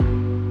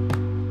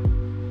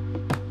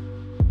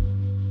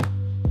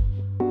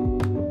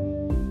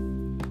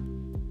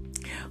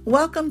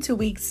Welcome to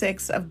week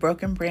 6 of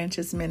Broken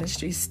Branches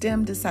Ministry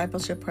STEM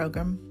Discipleship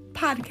Program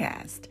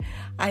podcast.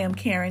 I am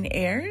Karen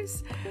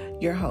Ayers,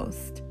 your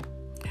host.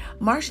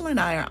 Marshall and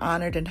I are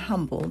honored and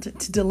humbled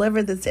to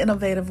deliver this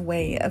innovative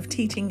way of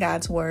teaching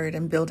God's Word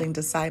and building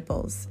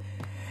disciples.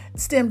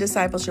 STEM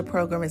Discipleship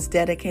Program is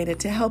dedicated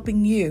to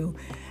helping you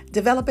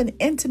develop an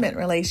intimate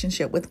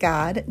relationship with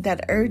God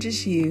that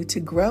urges you to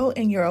grow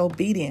in your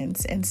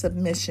obedience and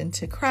submission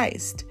to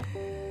Christ.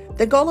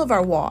 The goal of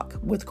our walk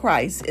with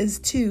Christ is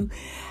to,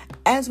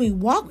 as we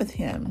walk with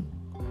Him,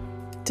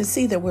 to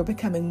see that we're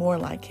becoming more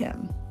like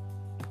Him.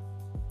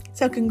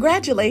 So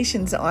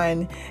congratulations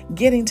on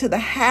getting to the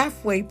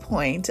halfway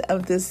point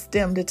of this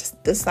STEM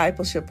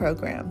discipleship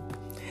program.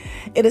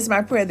 It is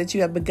my prayer that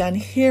you have begun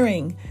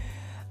hearing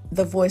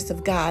the voice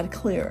of God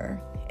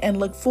clearer and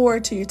look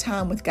forward to your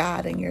time with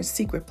God in your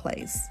secret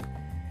place.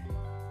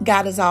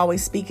 God is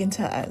always speaking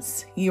to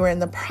us. You are in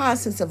the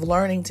process of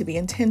learning to be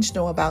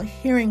intentional about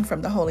hearing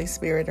from the Holy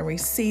Spirit and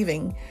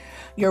receiving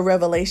your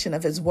revelation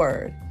of His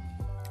Word.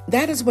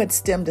 That is what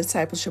STEM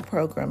Discipleship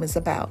Program is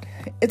about.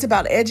 It's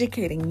about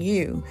educating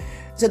you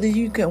so that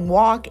you can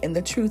walk in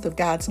the truth of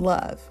God's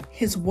love,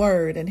 His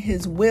Word, and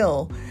His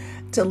will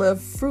to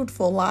live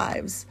fruitful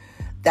lives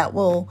that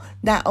will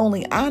not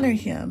only honor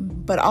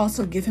Him, but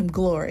also give Him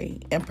glory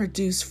and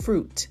produce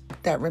fruit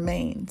that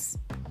remains.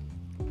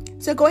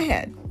 So go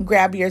ahead,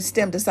 grab your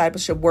STEM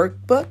Discipleship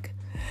Workbook,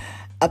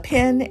 a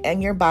pen,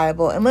 and your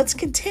Bible, and let's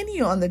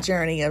continue on the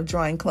journey of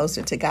drawing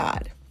closer to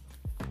God.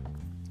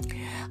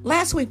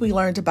 Last week, we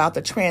learned about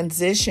the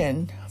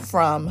transition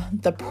from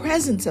the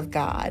presence of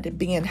God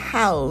being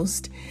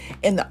housed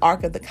in the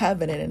Ark of the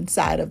Covenant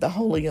inside of the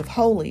Holy of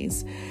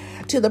Holies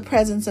to the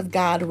presence of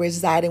God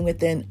residing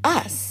within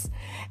us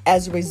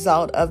as a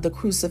result of the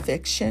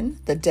crucifixion,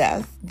 the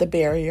death, the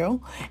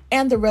burial,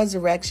 and the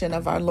resurrection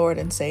of our Lord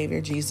and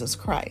Savior, Jesus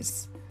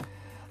Christ.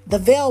 The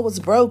veil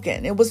was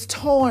broken. It was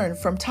torn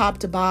from top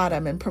to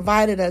bottom and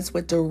provided us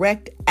with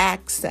direct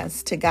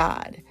access to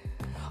God.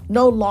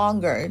 No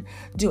longer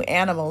do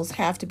animals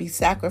have to be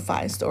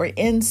sacrificed or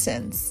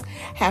incense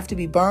have to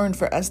be burned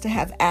for us to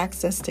have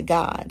access to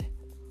God.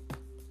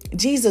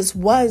 Jesus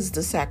was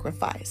the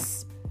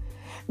sacrifice.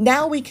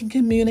 Now we can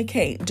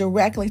communicate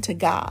directly to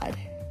God.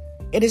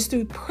 It is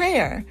through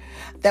prayer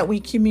that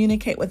we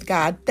communicate with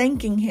God,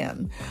 thanking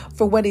Him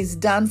for what He's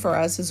done for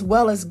us, as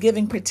well as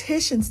giving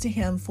petitions to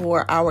Him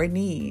for our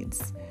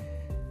needs.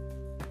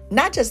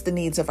 Not just the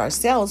needs of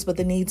ourselves, but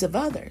the needs of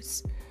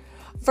others.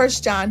 1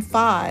 John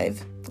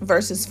 5,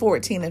 verses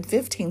 14 and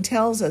 15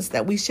 tells us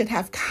that we should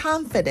have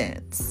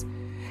confidence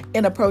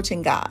in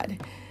approaching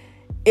God.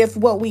 If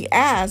what we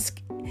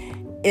ask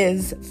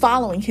is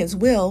following His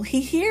will,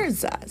 He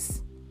hears us.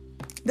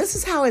 This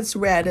is how it's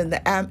read in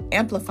the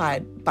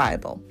Amplified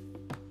Bible.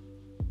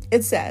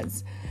 It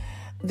says,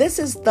 "This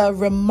is the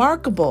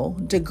remarkable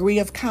degree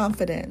of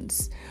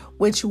confidence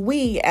which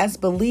we as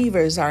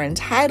believers are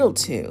entitled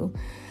to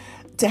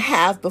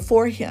have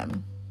before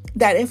Him,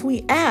 that if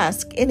we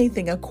ask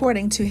anything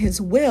according to His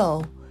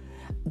will,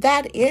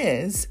 that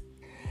is,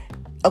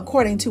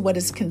 according to what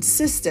is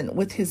consistent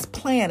with His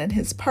plan and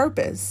His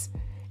purpose,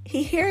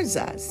 He hears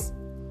us."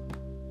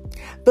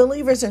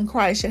 Believers in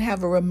Christ should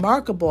have a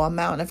remarkable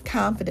amount of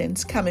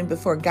confidence coming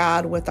before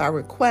God with our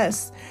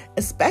requests,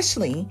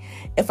 especially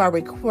if our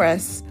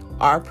requests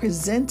are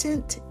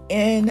presented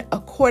in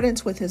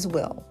accordance with His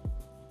will.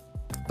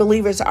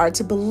 Believers are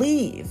to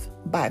believe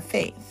by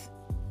faith.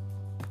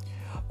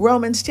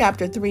 Romans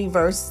chapter 3,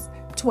 verse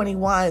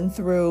 21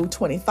 through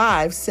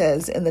 25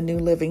 says in the New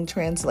Living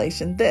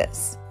Translation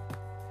this: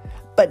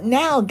 "But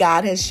now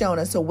God has shown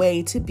us a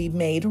way to be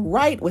made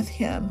right with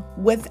Him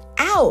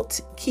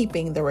without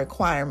keeping the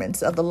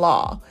requirements of the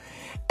law,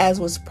 as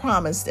was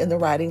promised in the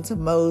writings of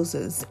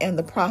Moses and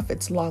the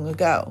prophets long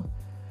ago."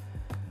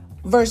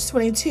 Verse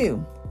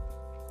 22,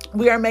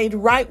 "We are made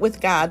right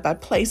with God by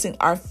placing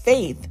our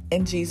faith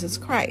in Jesus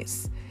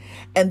Christ.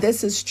 And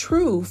this is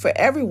true for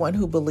everyone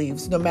who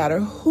believes, no matter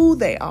who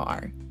they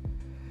are."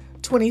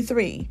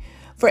 23,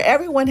 "For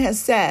everyone has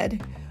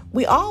said,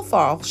 we all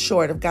fall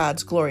short of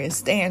God's glorious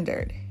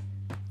standard.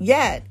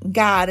 Yet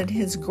God in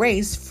His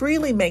grace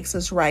freely makes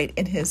us right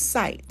in His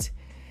sight.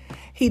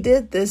 He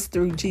did this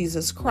through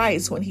Jesus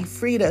Christ when He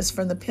freed us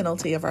from the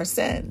penalty of our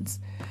sins."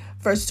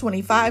 Verse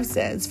 25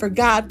 says, "For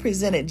God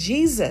presented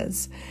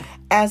Jesus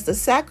as the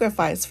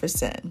sacrifice for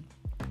sin."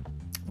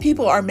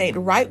 People are made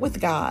right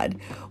with God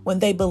when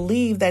they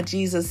believe that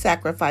Jesus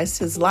sacrificed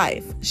His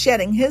life,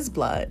 shedding His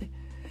blood.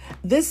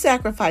 This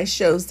sacrifice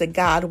shows that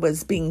God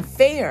was being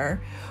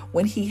fair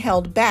when He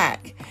held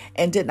back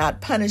and did not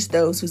punish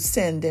those who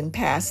sinned in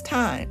past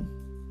time.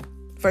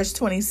 Verse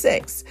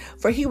 26,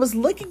 "For He was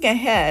looking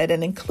ahead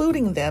and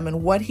including them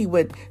in what He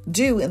would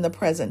do in the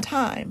present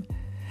time.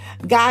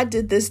 God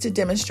did this to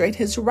demonstrate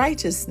His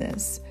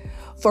righteousness,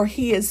 for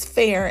He is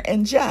fair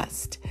and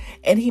just,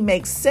 and He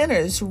makes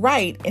sinners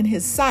right in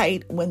His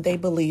sight when they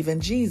believe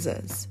in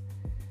Jesus.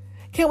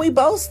 Can we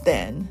boast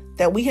then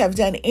that we have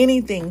done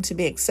anything to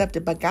be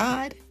accepted by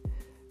God?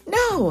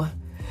 No,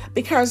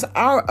 because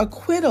our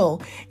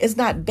acquittal is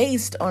not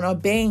based on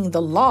obeying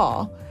the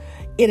law.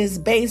 It is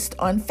based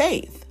on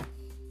faith.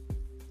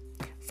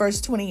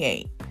 Verse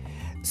 28.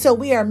 So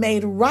we are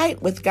made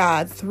right with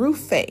God through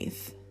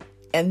faith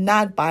and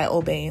not by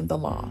obeying the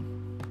law.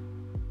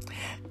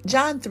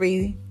 John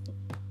 3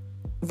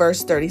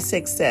 verse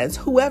 36 says,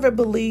 whoever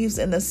believes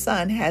in the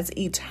Son has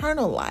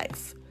eternal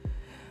life,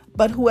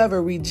 but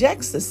whoever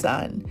rejects the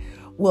Son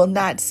will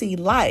not see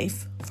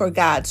life, for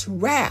God's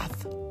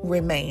wrath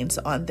remains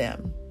on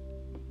them.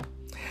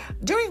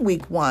 During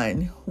week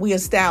 1, we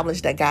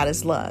established that God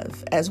is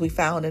love, as we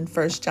found in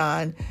 1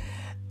 John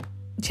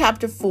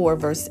chapter 4,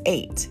 verse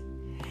 8,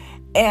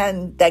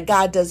 and that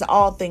God does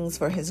all things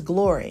for his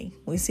glory.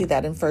 We see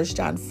that in 1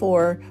 John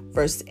 4,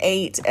 verse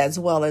 8, as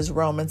well as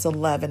Romans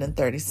 11 and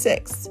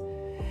 36.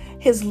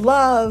 He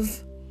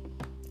loves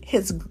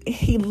his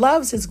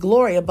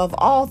glory above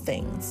all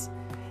things.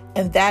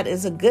 And that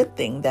is a good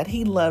thing, that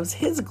he loves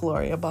his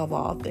glory above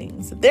all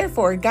things.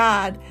 Therefore,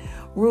 God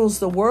rules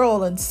the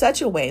world in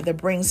such a way that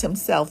brings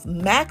himself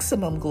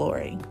maximum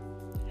glory.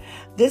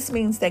 This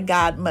means that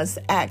God must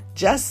act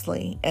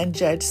justly and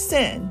judge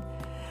sin,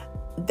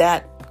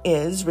 that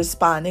is,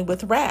 responding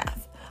with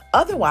wrath.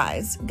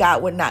 Otherwise,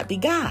 God would not be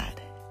God.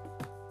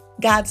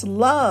 God's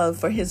love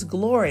for his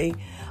glory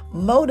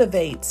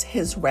motivates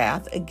his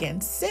wrath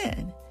against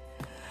sin.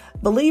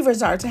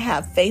 Believers are to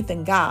have faith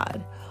in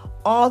God,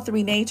 all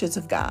three natures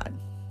of God.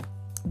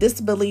 This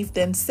belief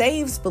then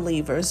saves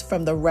believers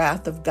from the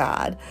wrath of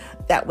God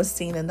that was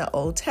seen in the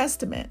Old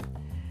Testament.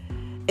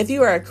 If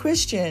you are a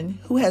Christian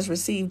who has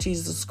received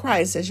Jesus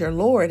Christ as your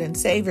Lord and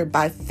Savior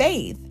by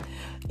faith,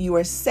 you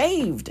are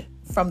saved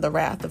from the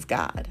wrath of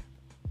God.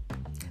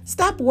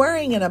 Stop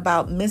worrying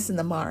about missing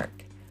the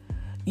mark.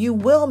 You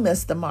will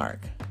miss the mark.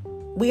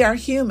 We are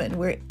human.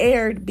 We're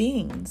erred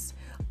beings.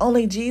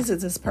 Only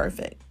Jesus is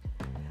perfect.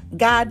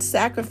 God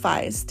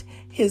sacrificed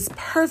his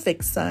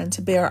perfect Son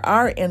to bear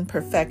our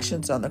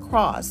imperfections on the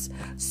cross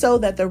so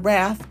that the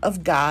wrath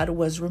of God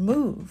was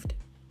removed.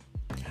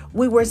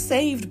 We were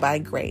saved by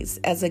grace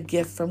as a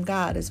gift from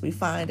God, as we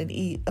find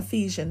in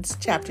Ephesians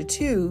chapter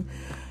 2,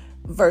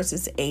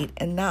 verses 8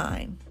 and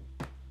 9.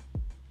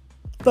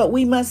 But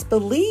we must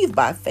believe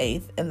by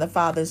faith in the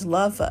Father's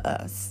love for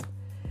us,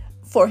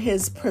 for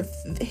his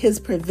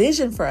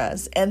provision for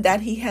us, and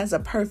that he has a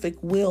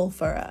perfect will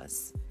for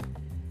us.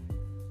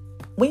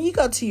 When you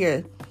go to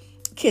your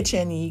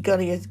kitchen, you go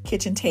to your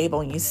kitchen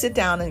table and you sit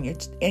down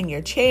in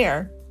your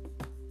chair,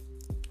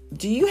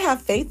 do you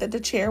have faith that the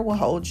chair will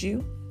hold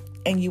you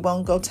and you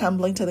won't go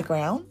tumbling to the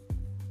ground?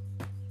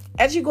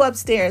 As you go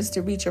upstairs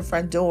to reach your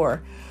front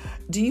door,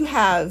 do you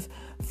have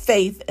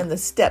faith in the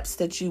steps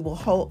that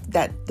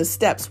the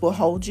steps will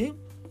hold you?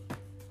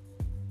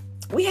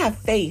 We have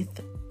faith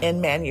in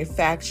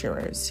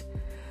manufacturers,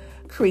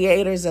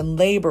 creators, and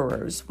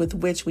laborers with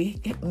which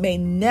we may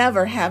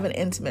never have an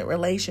intimate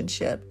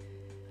relationship,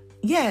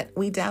 yet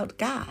we doubt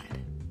God.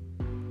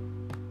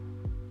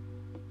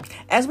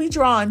 As we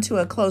draw into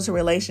a closer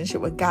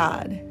relationship with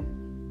God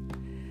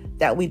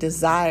that we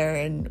desire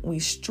and we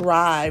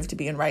strive to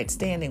be in right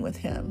standing with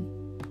him,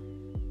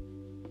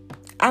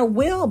 our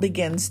will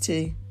begins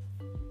to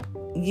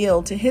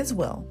yield to his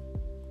will.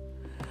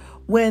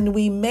 When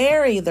we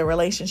marry the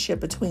relationship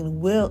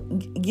between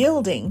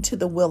yielding to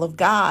the will of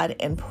God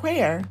and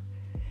prayer,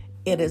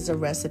 it is a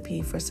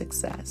recipe for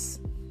success.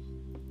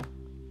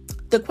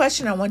 The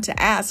question I want to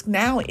ask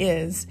now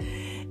is,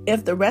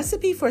 if the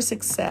recipe for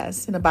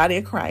success in the body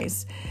of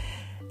Christ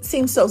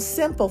seems so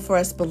simple for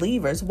us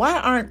believers, why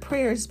aren't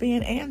prayers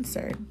being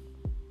answered?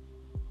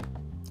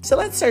 So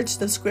let's search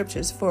the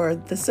scriptures for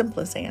the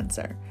simplest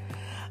answer.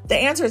 The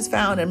answer is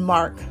found in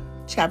Mark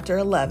chapter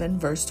 11,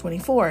 verse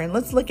 24, and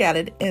let's look at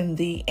it in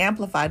the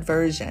Amplified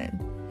Version.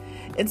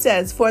 It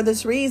says, "For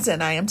this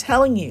reason I am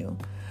telling you,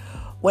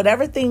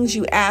 whatever things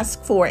you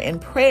ask for in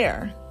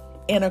prayer,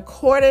 in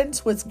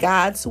accordance with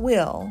God's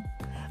will,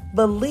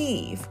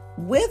 believe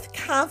with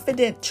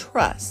confident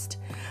trust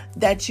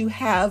that you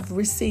have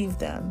received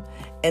them,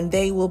 and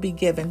they will be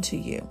given to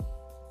you."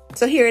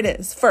 So here it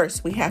is.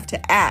 First, we have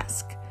to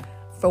ask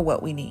for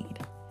what we need.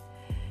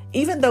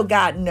 Even though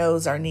God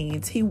knows our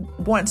needs, he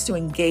wants to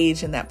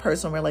engage in that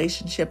personal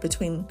relationship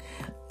between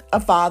a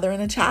father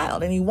and a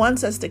child. And he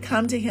wants us to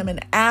come to him and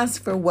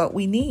ask for what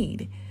we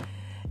need.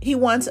 He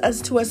wants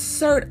us to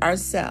assert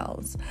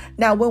ourselves.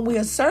 Now, when we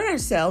assert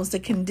ourselves, the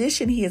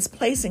condition he is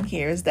placing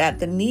here is that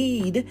the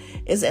need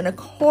is in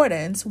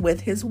accordance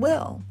with his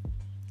will.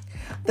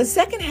 The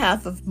second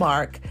half of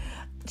Mark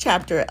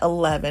chapter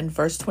 11,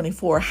 verse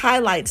 24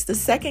 highlights the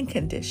second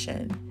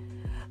condition.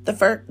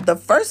 The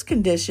first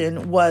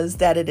condition was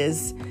that it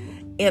is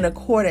in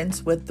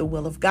accordance with the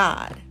will of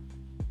God.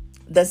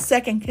 The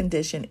second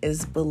condition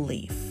is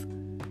belief.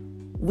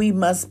 We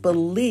must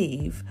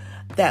believe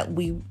that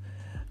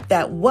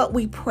what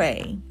we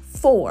pray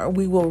for,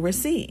 we will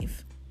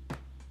receive.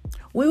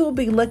 We will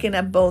be looking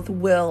at both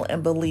will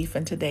and belief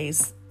in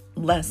today's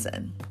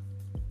lesson.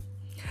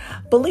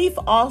 Belief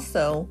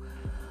also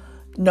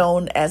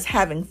known as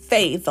having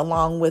faith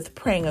along with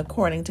praying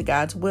according to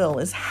God's will,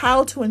 is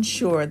how to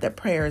ensure that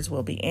prayers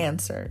will be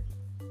answered.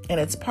 And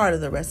it's part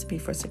of the recipe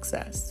for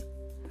success.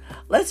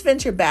 Let's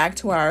venture back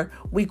to our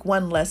week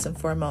 1 lesson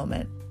for a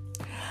moment.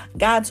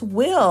 God's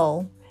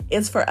will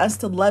is for us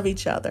to love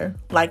each other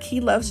like he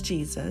loves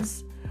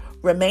Jesus,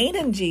 remain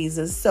in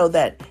Jesus so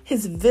that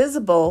his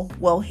invisible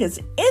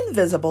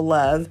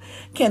love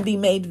can be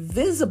made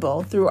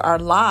visible through our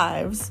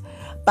lives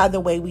by the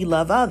way we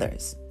love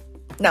others.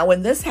 Now,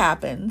 when this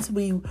happens,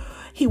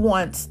 he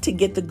wants to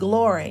get the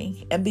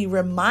glory and be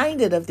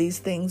reminded of these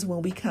things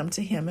when we come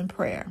to him in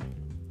prayer.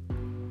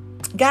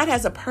 God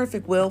has a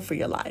perfect will for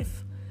your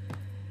life.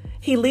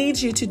 He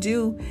leads you to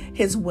do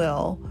his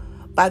will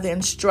by the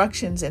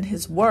instructions in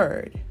his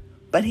word,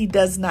 but he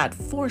does not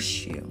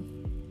force you.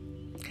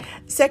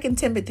 2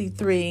 Timothy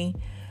 3,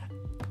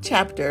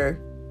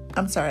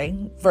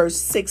 verse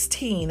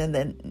 16 in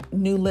the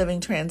New Living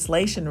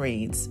Translation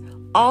reads,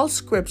 "All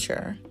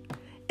scripture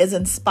is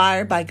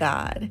inspired by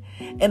God,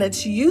 and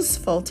it's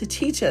useful to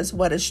teach us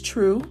what is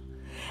true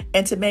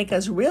and to make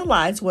us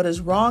realize what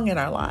is wrong in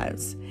our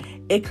lives.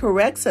 It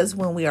corrects us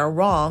when we are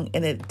wrong,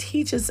 and it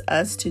teaches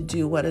us to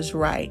do what is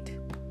right."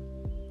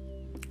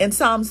 In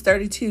Psalms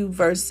 32,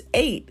 verse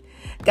 8,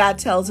 God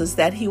tells us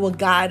that he will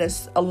guide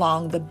us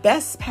along the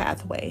best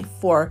pathway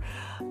for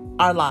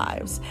our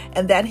lives,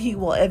 and that he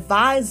will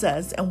advise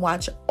us and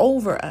watch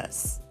over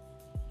us.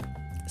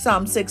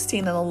 Psalm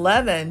 16 and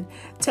 11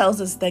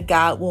 tells us that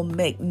God will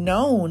make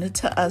known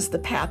to us the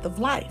path of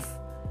life.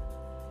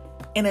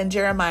 And in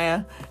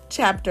Jeremiah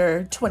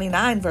chapter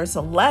 29, verse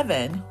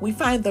 11, we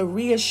find the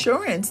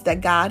reassurance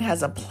that God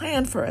has a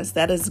plan for us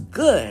that is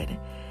good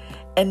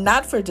and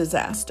not for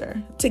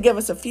disaster, to give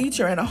us a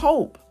future and a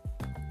hope.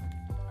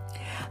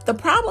 The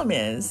problem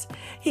is,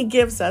 he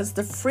gives us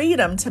the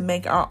freedom to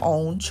make our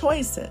own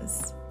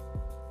choices.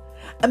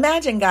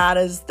 Imagine God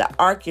as the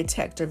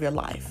architect of your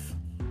life,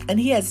 and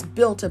he has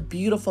built a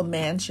beautiful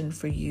mansion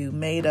for you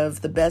made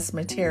of the best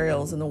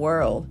materials in the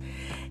world.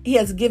 He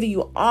has given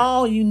you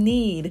all you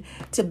need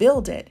to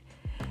build it,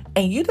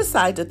 and you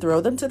decide to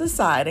throw them to the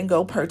side and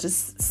go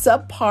purchase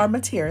subpar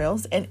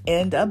materials and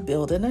end up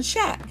building a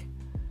shack.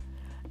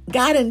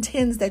 God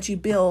intends that you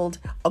build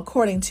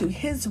according to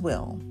his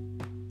will.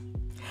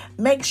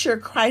 Make sure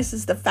Christ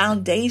is the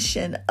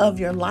foundation of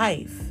your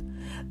life.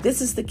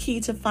 This is the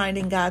key to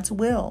finding God's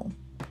will.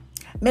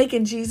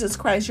 Making Jesus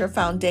Christ your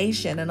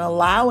foundation and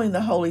allowing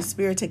the Holy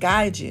Spirit to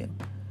guide you.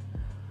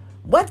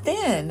 What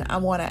then, I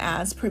want to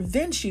ask,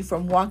 prevents you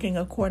from walking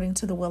according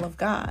to the will of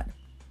God?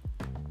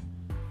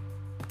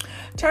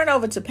 Turn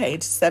over to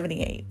page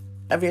 78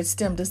 of your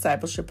STEM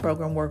Discipleship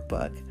Program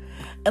workbook,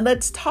 and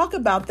let's talk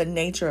about the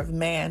nature of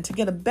man to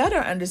get a better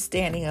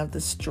understanding of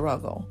the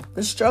struggle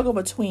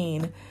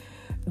between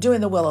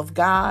doing the will of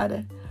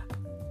God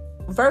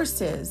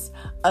versus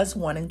us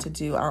wanting to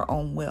do our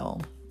own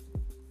will.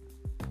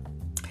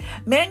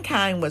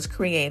 Mankind was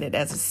created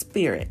as a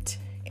spirit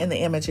in the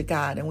image of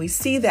God, and we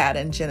see that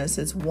in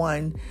Genesis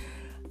 1,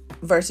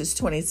 verses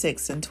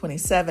 26 and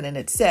 27, and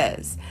it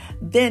says,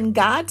 "Then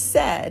God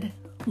said,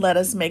 let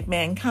us make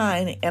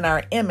mankind in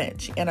our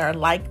image, in our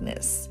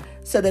likeness,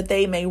 so that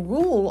they may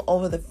rule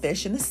over the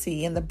fish in the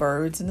sea and the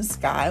birds in the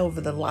sky,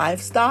 over the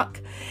livestock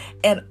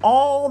and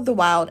all the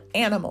wild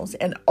animals,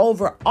 and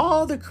over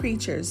all the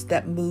creatures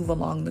that move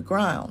along the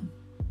ground."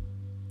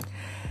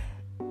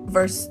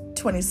 Verse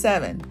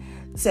 27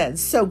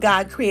 says, "So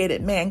God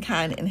created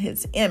mankind in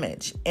his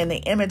image. In the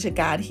image of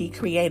God, he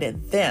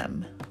created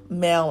them.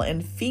 Male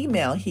and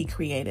female, he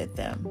created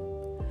them."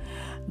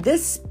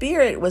 This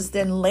spirit was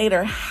then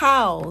later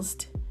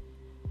housed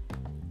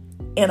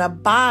in a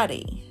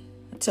body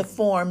to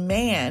form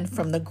man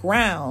from the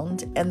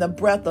ground, and the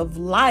breath of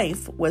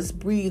life was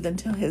breathed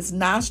into his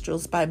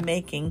nostrils by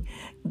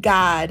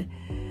God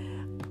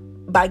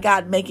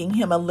making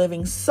him a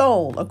living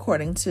soul,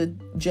 according to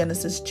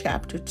Genesis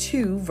chapter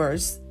 2,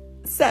 verse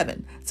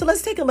 7. So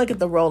let's take a look at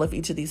the role of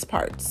each of these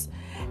parts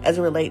as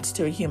it relates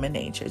to a human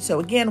nature. So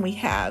again,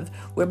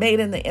 we're made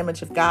in the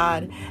image of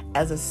God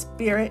as a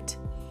spirit,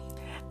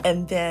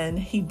 and then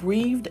he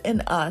breathed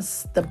in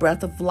us the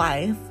breath of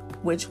life,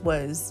 which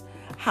was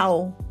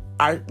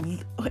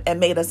and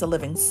made us a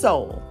living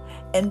soul.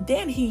 And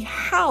then he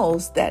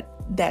housed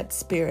that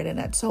spirit and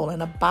that soul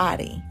in a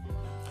body.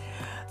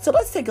 So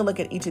let's take a look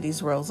at each of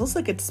these roles. Let's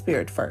look at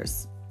spirit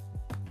first.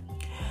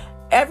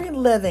 Every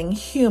living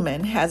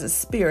human has a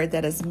spirit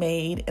that is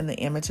made in the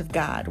image of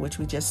God, which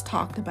we just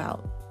talked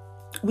about.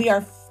 We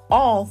are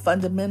all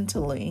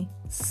fundamentally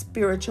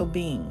spiritual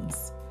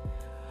beings.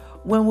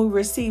 When we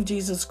receive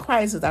Jesus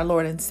Christ as our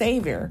Lord and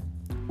Savior,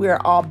 we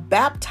are all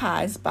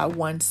baptized by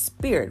one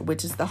Spirit,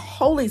 which is the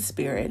Holy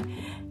Spirit,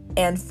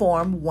 and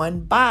form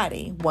one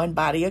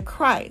body of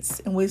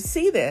Christ. And we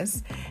see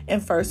this in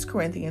 1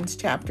 Corinthians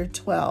chapter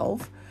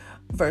 12,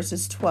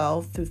 verses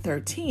 12 through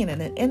 13.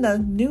 And in the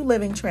New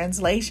Living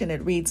Translation,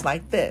 it reads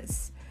like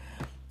this: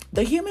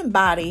 "The human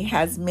body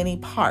has many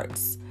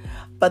parts,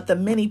 but the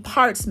many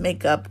parts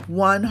make up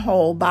one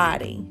whole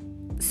body.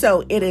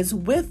 So it is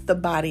with the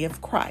body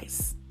of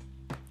Christ.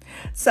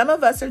 Some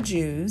of us are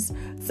Jews,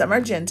 some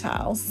are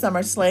Gentiles, some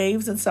are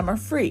slaves, and some are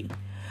free.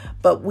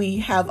 But we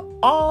have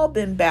all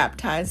been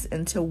baptized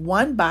into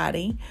one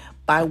body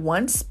by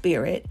one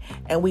Spirit,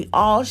 and we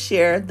all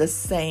share the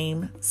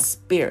same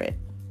Spirit.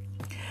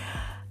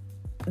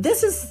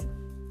 This is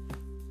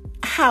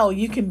how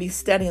you can be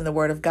studying the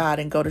Word of God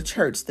and go to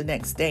church the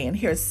next day and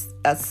hear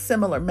a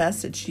similar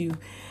message you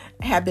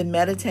have been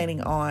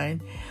meditating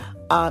on,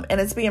 and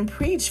it's being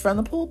preached from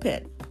the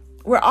pulpit.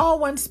 We're all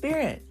one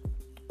Spirit.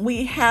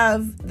 We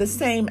have the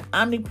same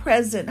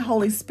omnipresent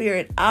Holy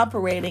Spirit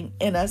operating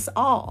in us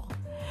all.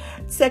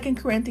 2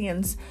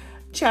 Corinthians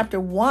chapter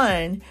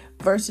 1,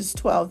 verses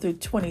 12 through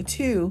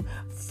 22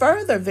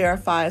 further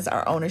verifies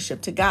our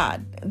ownership to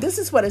God. This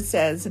is what it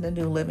says in the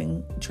New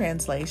Living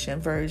Translation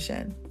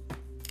version.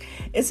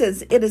 It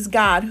says, "It is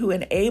God who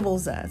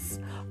enables us,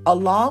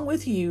 along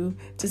with you,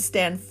 to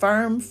stand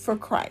firm for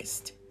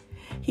Christ.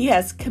 He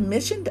has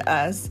commissioned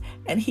us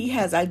and he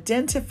has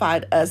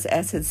identified us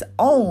as his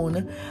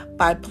own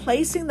by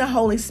placing the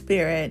Holy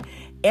Spirit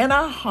in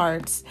our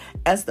hearts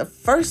as the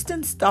first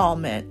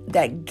installment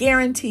that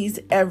guarantees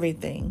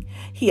everything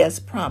he has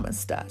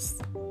promised us."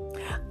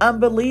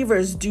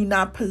 Unbelievers do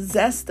not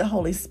possess the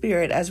Holy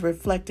Spirit as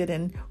reflected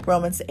in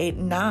Romans 8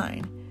 and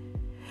 9.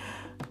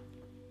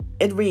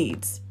 It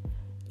reads,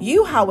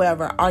 "You,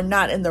 however, are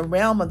not in the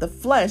realm of the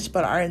flesh,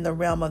 but are in the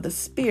realm of the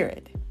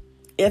Spirit.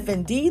 If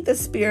indeed the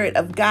Spirit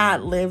of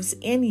God lives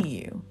in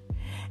you.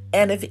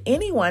 And if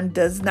anyone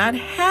does not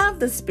have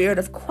the Spirit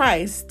of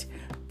Christ,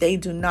 they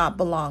do not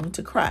belong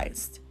to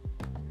Christ."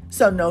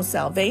 So no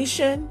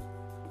salvation,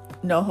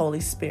 no Holy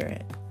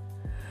Spirit.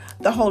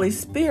 The Holy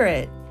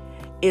Spirit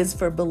is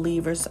for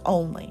believers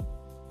only.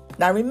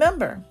 Now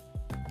remember,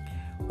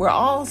 we're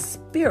all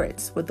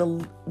spirits with the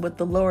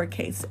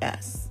lowercase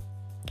s.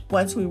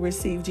 Once we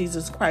receive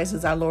Jesus Christ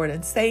as our Lord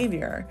and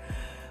Savior,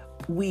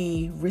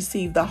 we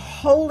receive the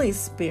Holy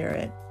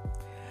Spirit,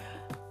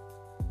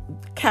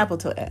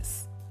 capital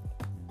S.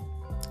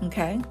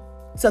 Okay?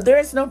 So there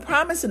is no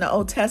promise in the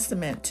Old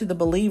Testament to the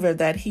believer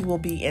that he will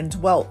be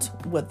indwelt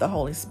with the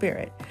Holy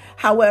Spirit.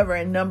 However,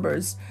 in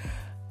Numbers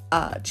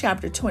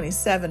chapter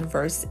 27,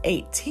 verse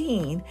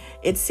 18,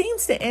 it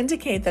seems to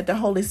indicate that the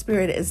Holy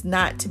Spirit is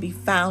not to be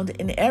found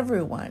in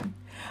everyone.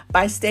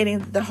 By stating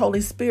that the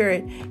Holy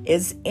Spirit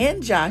is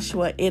in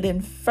Joshua, it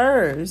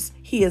infers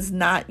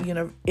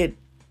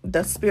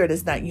the Spirit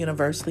is not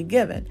universally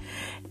given.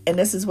 And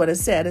this is what it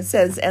said. It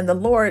says, "And the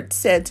Lord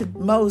said to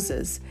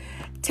Moses,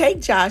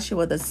 take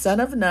Joshua the son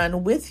of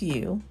Nun with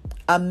you,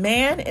 a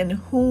man in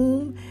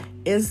whom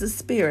is the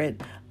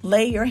Spirit,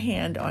 lay your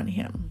hand on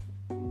him."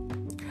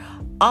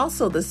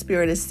 Also, the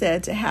Spirit is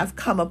said to have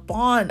come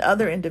upon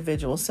other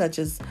individuals, such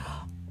as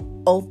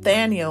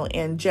Othniel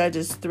in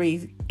Judges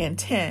 3 and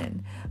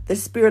 10. The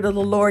Spirit of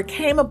the Lord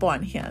came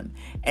upon him,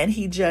 and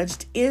he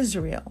judged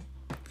Israel.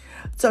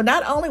 So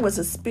not only was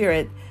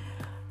the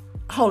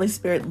Holy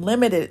Spirit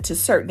limited to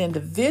certain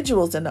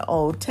individuals in the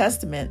Old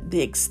Testament,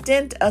 the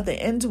extent of the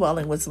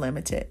indwelling was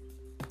limited.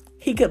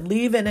 He could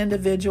leave an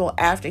individual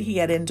after he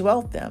had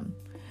indwelt them.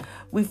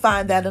 We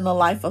find that in the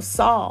life of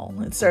Saul.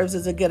 It serves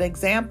as a good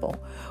example.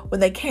 When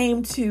they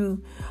came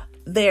to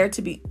the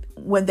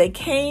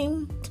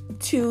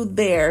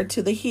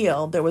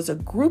hill, there was a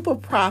group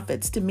of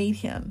prophets to meet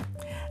him.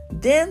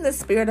 Then the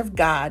Spirit of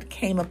God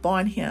came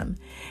upon him,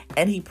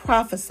 and he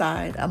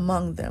prophesied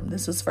among them.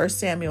 This was 1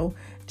 Samuel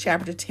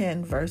chapter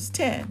 10, verse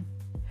 10.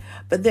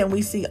 But then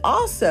we see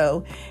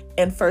also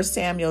in 1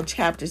 Samuel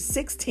chapter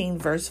 16,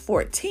 verse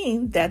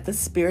 14, that the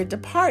Spirit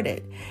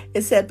departed.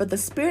 It said, "But the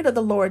Spirit of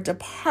the Lord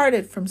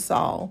departed from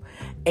Saul.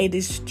 A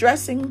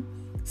distressing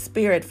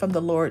spirit from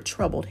the Lord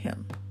troubled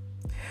him."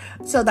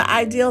 So the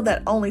ideal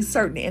that only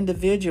certain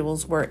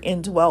individuals were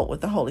indwelt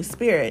with the Holy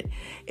Spirit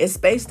is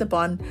based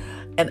upon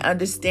an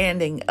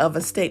understanding of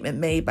a statement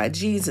made by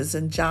Jesus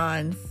in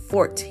John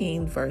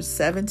 14, verse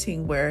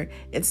 17, where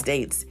it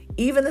states,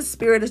 "Even the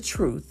Spirit of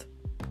truth,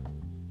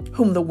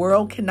 whom the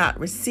world cannot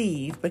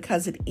receive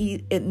because it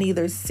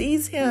neither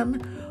sees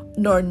him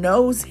nor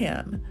knows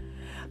him,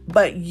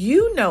 but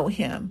you know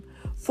him,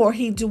 for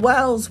he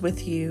dwells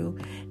with you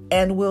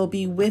and will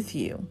be with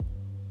you."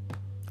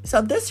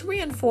 So this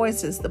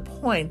reinforces the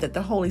point that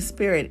the Holy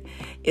Spirit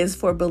is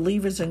for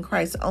believers in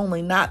Christ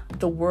only, not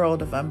the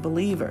world of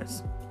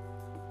unbelievers.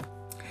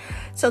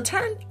 So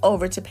turn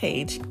over to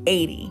page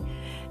 80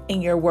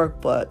 in your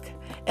workbook,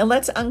 and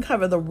let's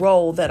uncover the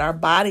role that our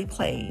body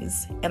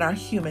plays in our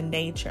human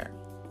nature.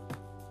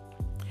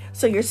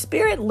 So your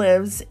spirit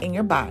lives in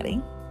your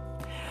body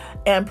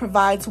and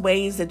provides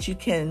ways that you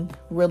can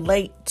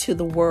relate to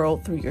the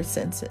world through your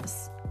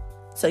senses.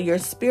 So your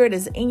spirit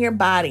is in your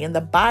body, and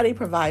the body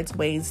provides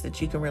ways that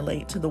you can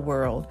relate to the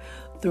world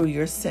through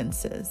your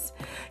senses.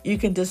 You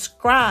can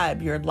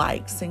describe your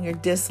likes and your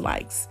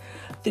dislikes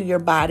through your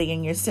body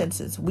and your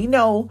senses. We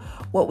know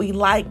what we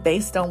like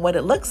based on what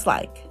it looks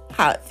like,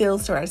 how it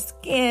feels to our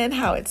skin,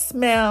 how it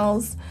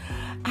smells,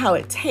 how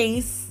it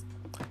tastes.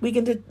 We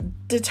can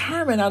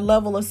determine our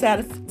level of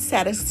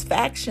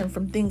satisfaction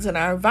from things in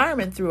our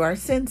environment through our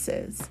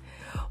senses.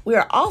 We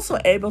are also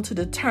able to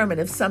determine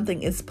if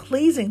something is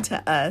pleasing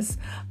to us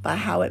by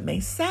how it may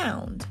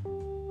sound.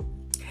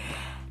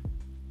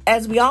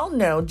 As we all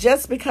know,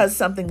 just because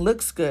something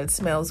looks good,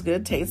 smells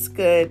good, tastes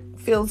good,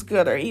 feels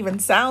good, or even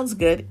sounds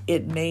good,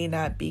 it may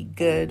not be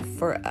good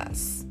for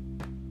us.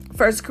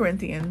 1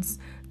 Corinthians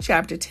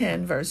chapter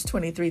 10, verse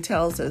 23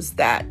 tells us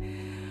that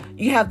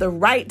you have the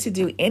right to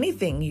do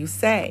anything you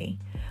say,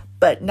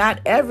 but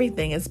not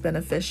everything is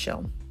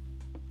beneficial.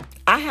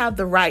 I have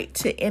the right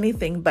to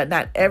anything, but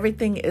not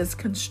everything is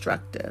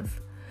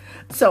constructive.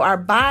 So our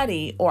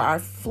body or our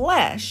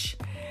flesh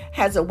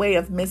has a way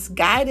of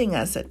misguiding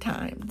us at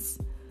times.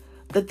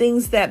 The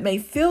things that may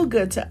feel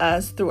good to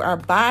us through our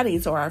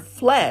bodies or our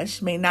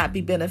flesh may not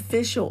be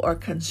beneficial or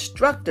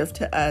constructive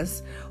to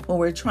us when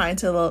we're trying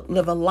to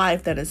live a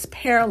life that is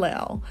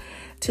parallel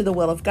to the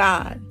will of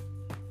God.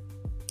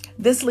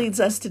 This leads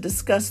us to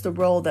discuss the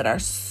role that our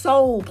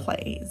soul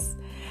plays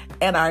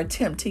in our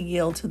attempt to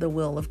yield to the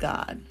will of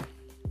God.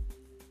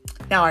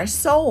 Now, our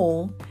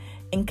soul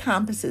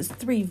encompasses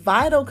three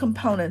vital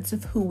components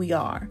of who we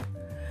are.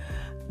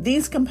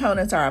 These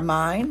components are our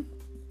mind,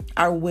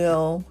 our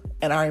will,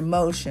 and our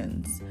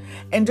emotions.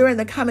 And during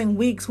the coming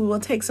weeks, we will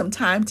take some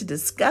time to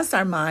discuss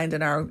our mind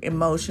and our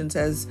emotions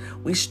as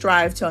we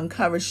strive to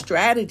uncover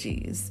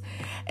strategies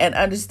and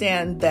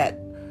understand that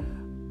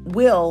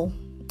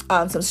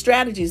some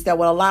strategies that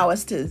will allow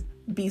us to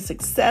be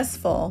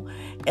successful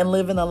and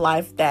live in a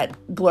life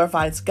that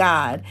glorifies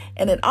God.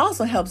 And it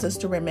also helps us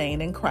to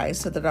remain in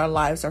Christ so that our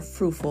lives are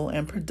fruitful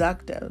and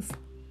productive.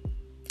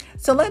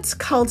 So let's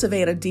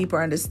cultivate a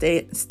deeper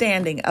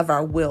understanding of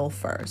our will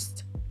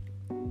first.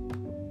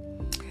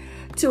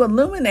 To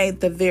illuminate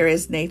the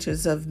various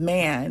natures of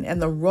man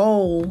and the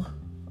role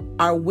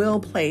our will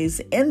plays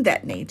in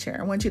that nature,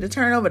 I want you to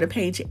turn over to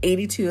page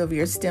 82 of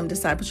your STEM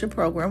Discipleship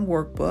Program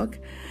workbook,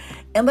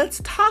 and let's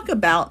talk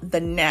about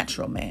the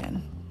natural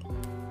man.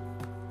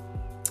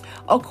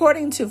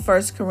 According to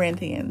 1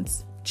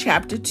 Corinthians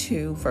chapter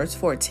 2, verse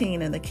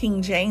 14 in the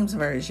King James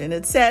Version,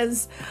 it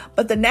says,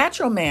 "But the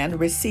natural man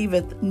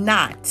receiveth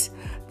not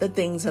the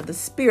things of the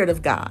Spirit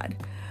of God,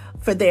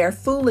 for they are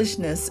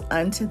foolishness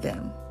unto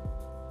them.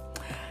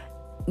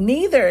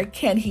 Neither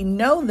can he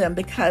know them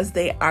because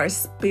they are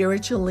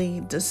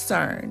spiritually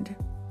discerned."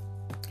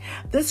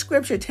 This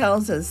scripture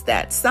tells us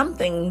that some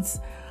things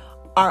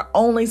are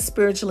only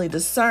spiritually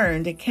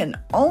discerned. It can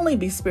only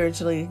be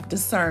spiritually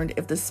discerned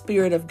if the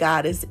Spirit of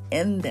God is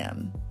in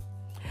them.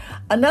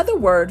 Another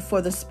word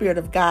for the Spirit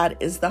of God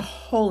is the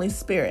Holy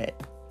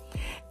Spirit.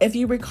 If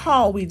you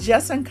recall, we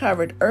just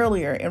uncovered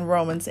earlier in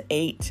Romans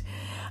 8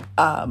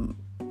 and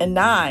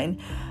 9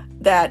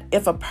 that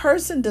if a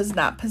person does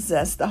not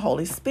possess the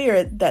Holy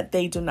Spirit, that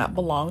they do not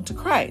belong to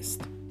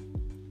Christ.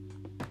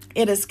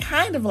 It is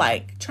kind of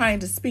like trying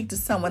to speak to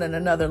someone in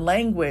another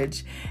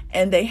language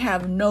and they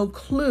have no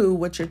clue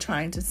what you're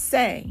trying to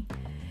say.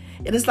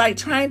 It is like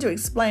trying to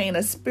explain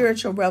a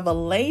spiritual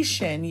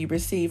revelation you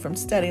receive from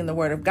studying the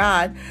Word of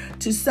God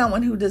to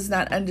someone who does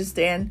not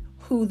understand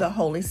who the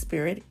Holy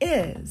Spirit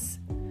is.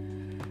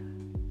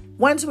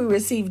 Once we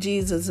receive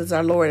Jesus as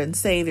our Lord and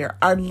Savior,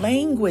 our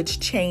language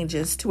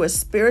changes to a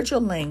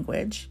spiritual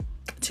language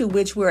to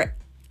which we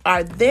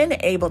are then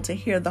able to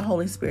hear the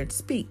Holy Spirit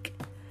speak.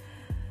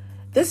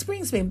 This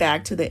brings me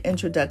back to the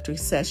introductory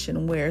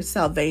session where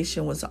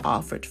salvation was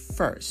offered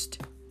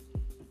first.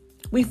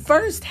 We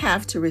first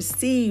have to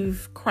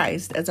receive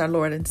Christ as our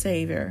Lord and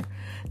Savior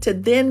to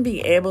then be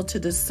able to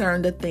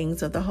discern the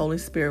things of the Holy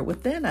Spirit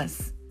within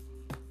us.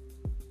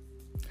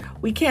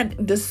 We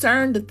can't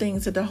discern the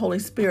things that the Holy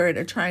Spirit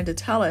are trying to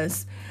tell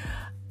us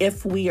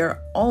if we are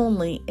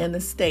only in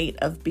the state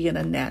of being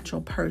a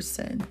natural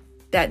person.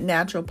 That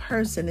natural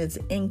person is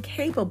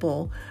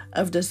incapable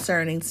of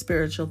discerning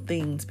spiritual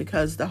things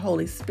because the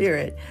Holy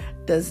Spirit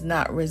does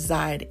not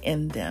reside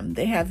in them.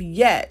 They have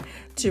yet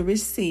to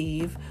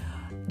receive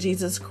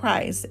Jesus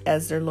Christ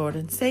as their Lord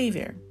and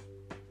Savior.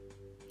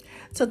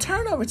 So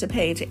turn over to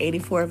page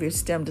 84 of your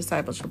STEM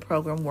Discipleship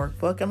Program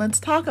workbook, and let's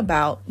talk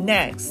about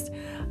next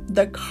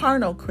the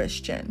carnal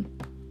Christian.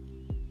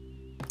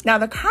 Now,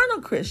 the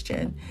carnal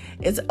Christian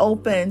is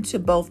open to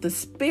both the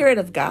Spirit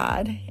of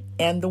God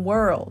and the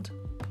world.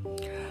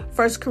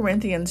 1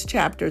 Corinthians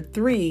chapter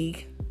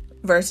 3,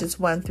 verses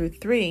 1 through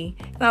 3,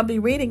 and I'll be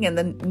reading in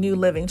the New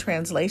Living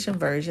Translation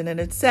version, and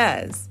it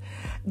says,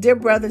 "Dear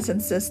brothers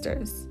and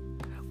sisters,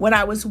 when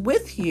I was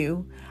with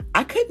you,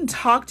 I couldn't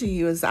talk to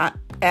you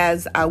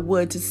as I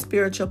would to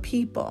spiritual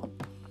people.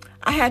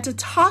 I had to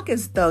talk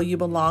as though you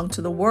belonged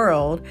to the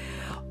world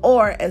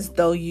or as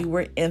though you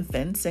were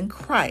infants in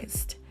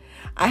Christ.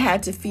 I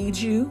had to feed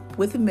you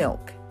with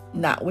milk,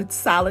 not with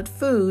solid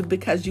food,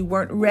 because you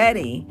weren't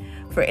ready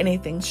for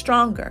anything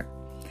stronger.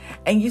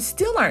 And you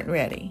still aren't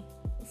ready,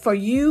 for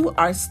you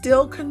are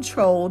still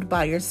controlled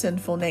by your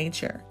sinful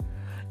nature.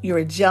 You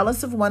are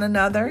jealous of one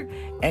another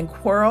and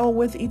quarrel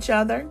with each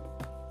other.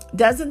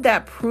 Doesn't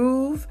that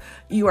prove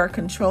you are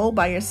controlled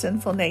by your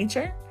sinful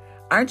nature?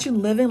 Aren't you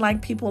living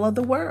like people of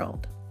the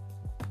world?"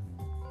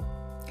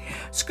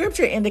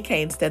 Scripture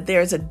indicates that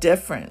there's a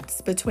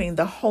difference between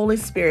the Holy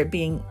Spirit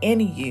being in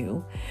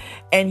you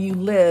and you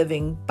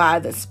living by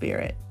the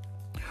Spirit.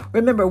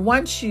 Remember,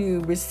 once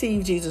you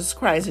receive Jesus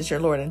Christ as your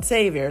Lord and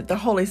Savior, the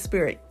Holy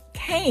Spirit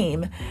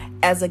came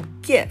as a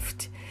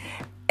gift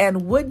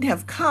and wouldn't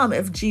have come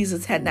if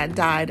Jesus had not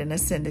died and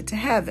ascended to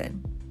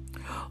heaven.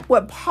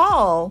 What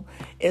Paul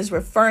is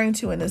referring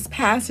to in this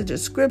passage of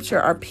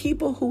Scripture are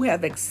people who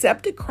have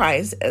accepted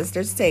Christ as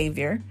their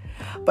Savior,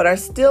 but are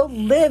still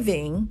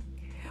living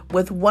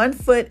with one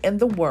foot in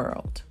the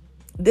world.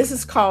 This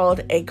is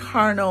called a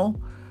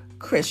carnal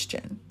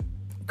Christian.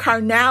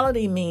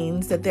 Carnality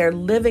means that they're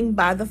living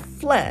by the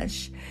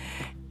flesh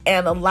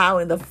and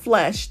allowing the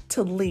flesh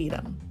to lead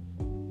them.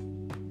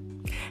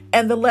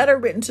 And the letter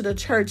written to the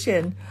church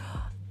in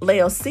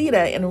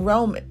Laodicea in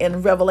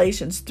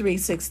Revelations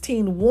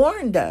 3:16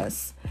 warned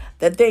us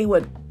that they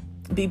would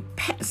be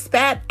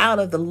spat out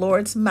of the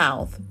Lord's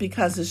mouth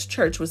because his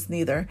church was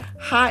neither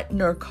hot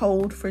nor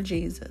cold for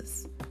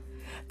Jesus.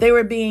 They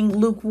were being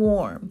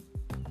lukewarm.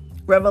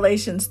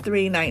 Revelations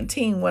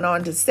 3:19 went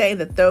on to say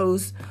that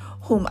those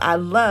whom I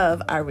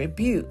love, I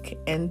rebuke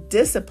and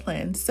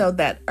discipline, so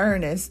be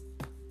earnest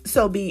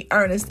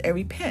and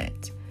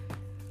repent.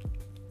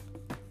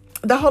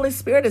 The Holy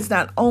Spirit is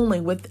not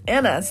only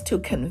within us to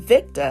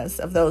convict us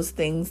of those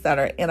things that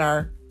are in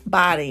our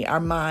body, our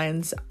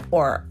minds,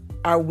 or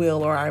our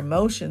will or our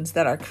emotions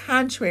that are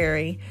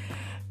contrary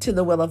to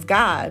the will of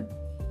God,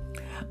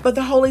 but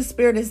the Holy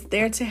Spirit is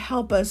there to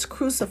help us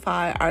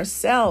crucify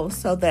ourselves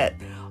so that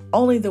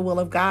only the will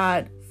of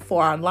God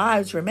for our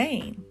lives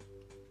remain.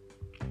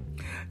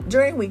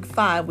 During week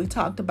 5, we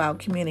talked about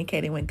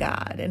communicating with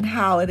God and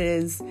how it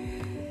is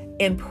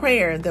in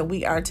prayer that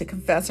we are to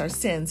confess our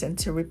sins and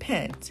to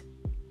repent.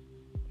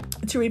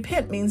 To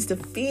repent means to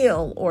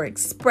feel or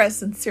express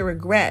sincere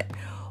regret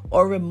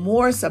or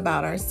remorse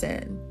about our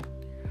sin.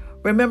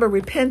 Remember,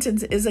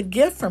 repentance is a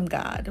gift from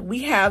God.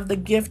 We have the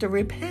gift of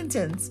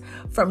repentance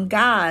from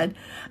God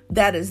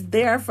that is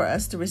there for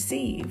us to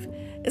receive.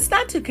 It's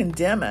not to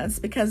condemn us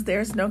because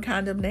there's no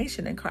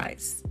condemnation in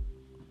Christ.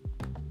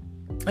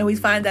 And we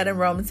find that in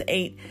Romans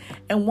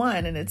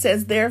 8:1. And it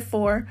says,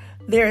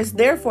 there is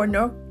therefore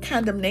no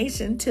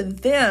condemnation to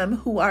them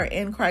who are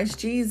in Christ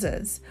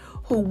Jesus,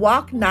 who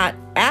walk not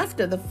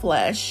after the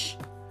flesh,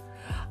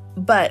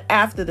 but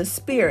after the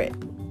Spirit.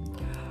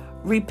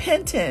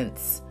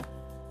 Repentance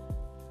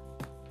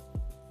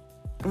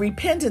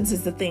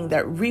is the thing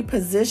that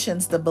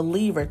repositions the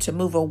believer to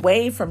move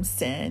away from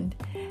sin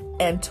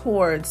and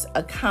towards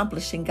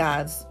accomplishing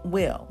God's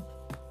will.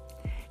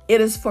 It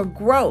is for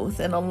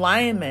growth and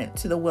alignment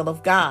to the will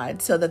of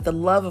God so that the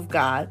love of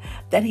God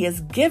that He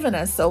has given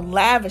us so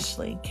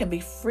lavishly can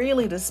be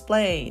freely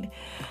displayed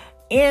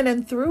in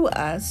and through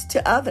us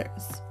to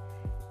others,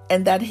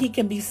 and that He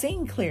can be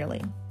seen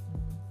clearly.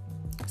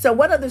 So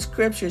one of the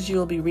scriptures you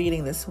will be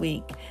reading this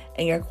week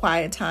in your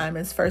quiet time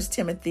is 1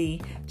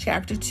 Timothy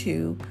chapter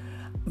 2,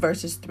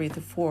 verses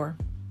 3-4.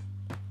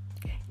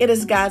 It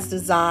is God's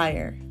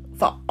desire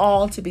for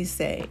all to be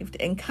saved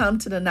and come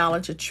to the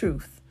knowledge of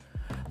truth.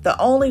 The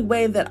only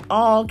way that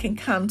all can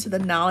come to the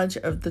knowledge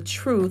of the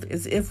truth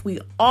is if we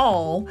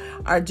all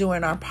are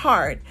doing our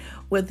part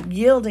with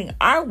yielding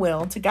our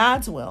will to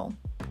God's will.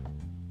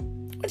 I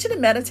want you to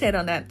meditate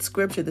on that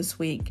scripture this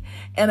week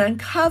and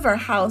uncover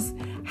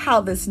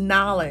how this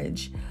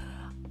knowledge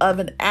of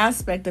an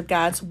aspect of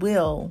God's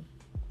will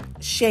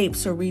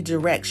shapes or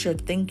redirects your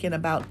thinking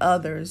about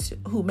others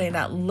who may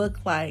not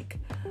look like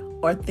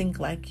or think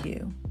like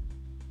you.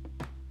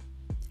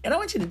 And I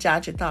want you to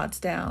jot your thoughts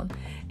down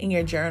in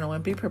your journal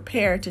and be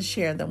prepared to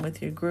share them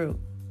with your group.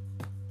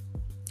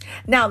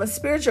 Now, the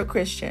spiritual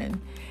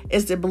Christian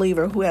is the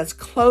believer who has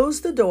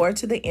closed the door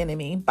to the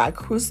enemy by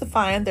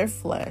crucifying their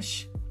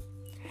flesh,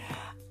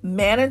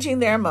 managing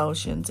their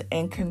emotions,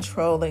 and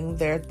controlling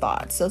their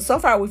thoughts. So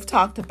far we've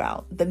talked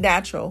about the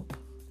natural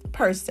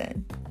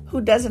person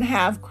who doesn't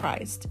have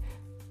Christ,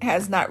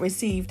 has not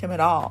received Him at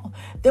all.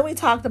 Then we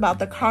talked about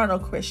the carnal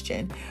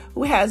Christian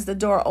who has the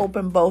door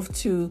open both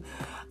to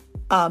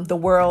the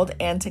world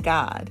and to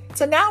God.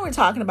 So now we're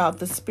talking about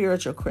the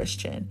spiritual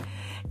Christian.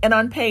 And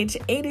on page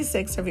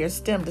 86 of your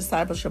STEM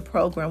Discipleship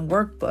Program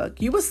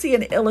workbook, you will see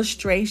an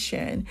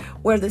illustration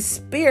where the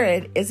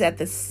Spirit is at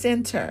the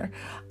center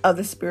of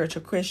the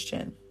spiritual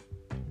Christian.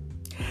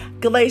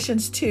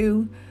 Galatians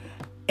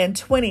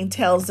 2:20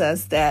 tells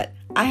us that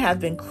I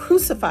have been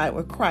crucified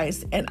with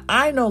Christ, and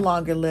I no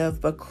longer live,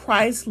 but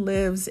Christ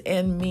lives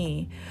in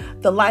me.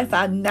 The life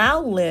I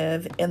now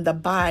live in the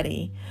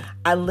body,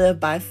 I live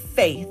by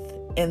faith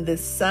in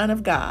this Son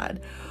of God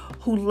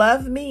who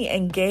loved me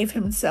and gave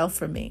Himself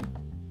for me.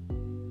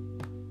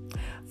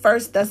 1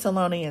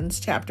 Thessalonians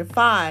chapter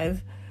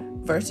 5,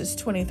 verses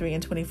 23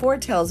 and 24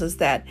 tells us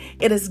that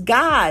it is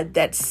God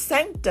that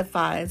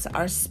sanctifies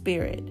our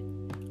spirit,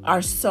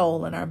 our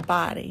soul, and our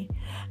body.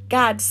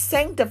 God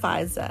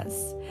sanctifies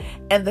us,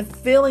 and the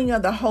filling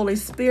of the Holy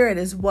Spirit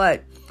is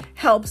what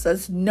helps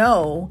us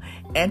know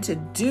and to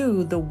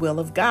do the will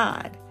of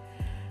God.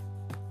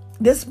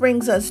 This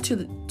brings us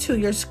to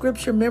your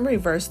scripture memory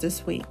verse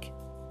this week.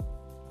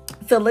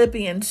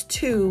 Philippians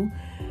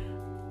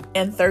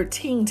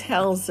 2:13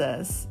 tells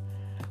us,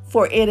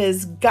 "For it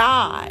is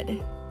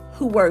God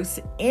who works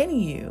in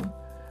you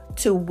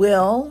to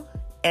will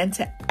and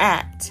to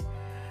act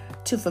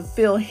to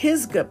fulfill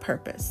his good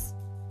purpose."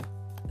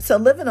 So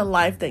living a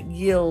life that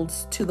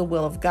yields to the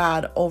will of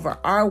God over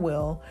our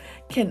will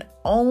can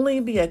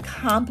only be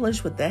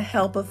accomplished with the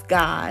help of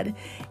God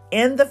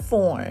in the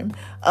form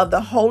of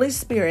the Holy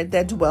Spirit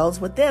that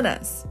dwells within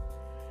us.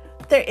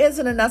 There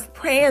isn't enough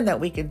praying that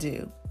we can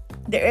do.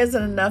 There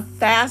isn't enough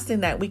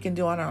fasting that we can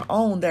do on our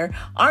own. There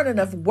aren't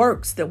enough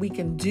works that we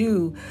can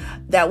do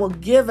that will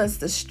give us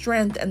the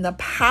strength and the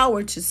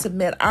power to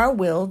submit our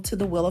will to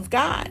the will of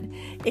God.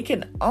 It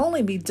can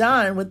only be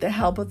done with the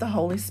help of the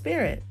Holy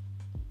Spirit.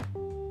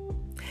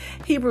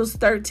 Hebrews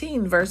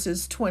 13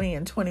 verses 20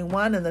 and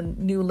 21 in the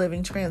New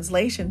Living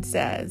Translation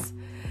says,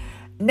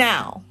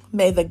 "Now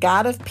may the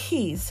God of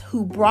peace,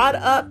 who brought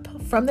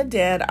up from the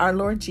dead our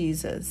Lord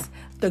Jesus,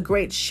 the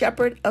great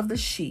shepherd of the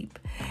sheep,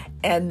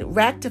 and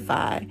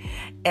rectify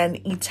an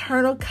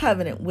eternal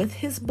covenant with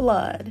his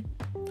blood,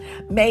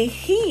 may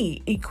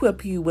he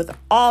equip you with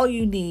all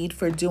you need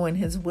for doing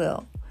his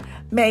will.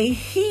 May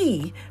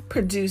he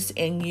produce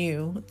in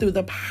you, through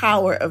the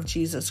power of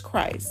Jesus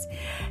Christ,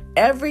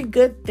 every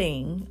good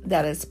thing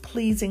that is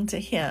pleasing to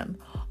him.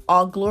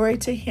 All glory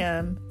to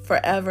him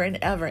forever and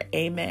ever.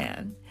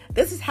 Amen."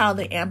 This is how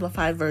the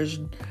Amplified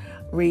Version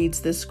reads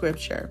this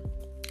scripture.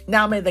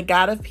 "Now may the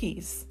God of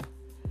peace,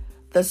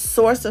 the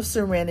source of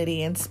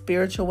serenity and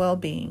spiritual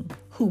well-being,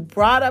 who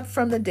brought up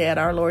from the dead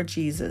our Lord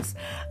Jesus,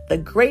 the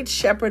great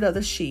shepherd of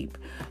the sheep,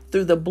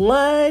 through the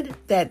blood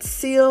that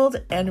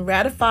sealed and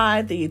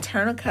ratified the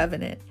eternal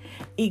covenant,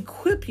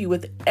 equip you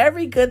with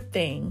every good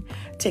thing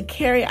to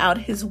carry out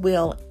his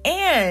will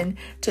and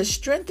to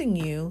strengthen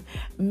you,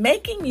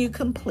 making you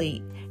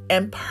complete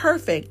and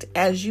perfect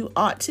as you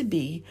ought to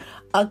be,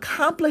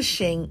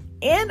 accomplishing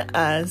in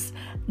us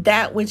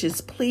that which is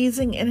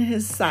pleasing in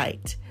his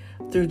sight,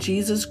 through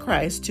Jesus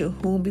Christ, to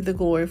whom be the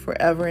glory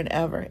forever and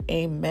ever.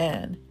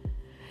 Amen."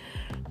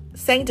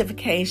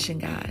 Sanctification,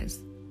 guys,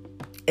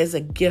 is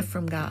a gift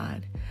from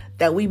God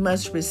that we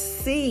must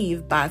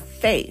receive by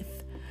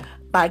faith,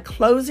 by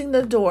closing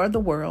the door of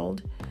the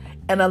world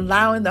and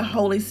allowing the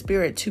Holy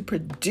Spirit to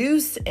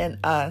produce in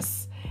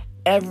us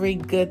every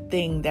good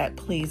thing that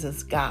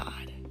pleases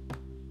God.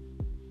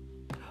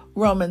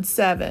 Romans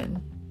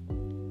 7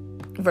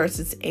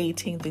 verses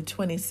 18 through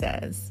 20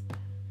 says,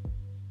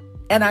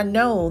 "And I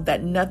know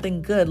that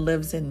nothing good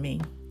lives in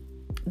me,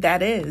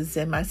 that is,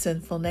 in my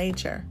sinful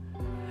nature.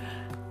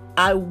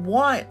 I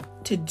want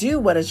to do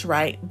what is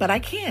right, but I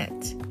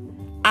can't.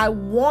 I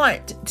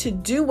want to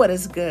do what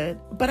is good,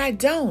 but I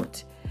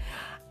don't.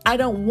 I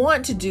don't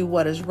want to do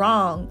what is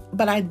wrong,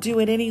 but I do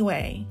it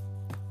anyway."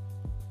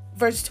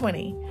 Verse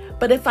 20,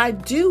 "But if I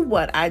do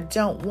what I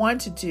don't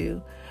want to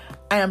do,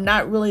 I am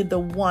not really the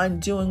one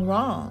doing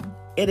wrong.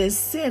 It is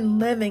sin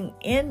living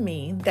in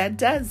me that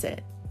does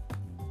it."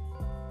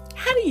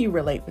 How do you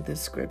relate with this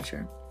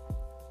scripture?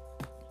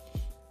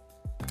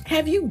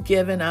 Have you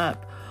given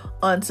up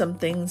on some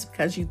things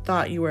because you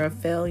thought you were a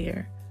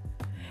failure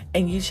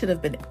and you should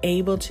have been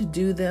able to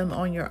do them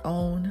on your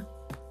own?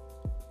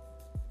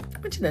 I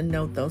want you to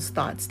note those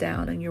thoughts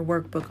down in your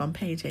workbook on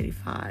page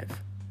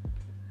 85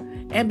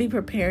 and be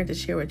prepared to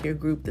share with your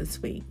group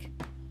this week.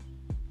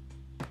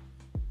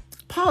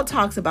 Paul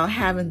talks about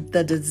having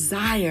the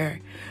desire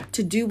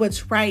to do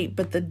what's right,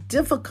 but the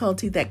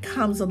difficulty that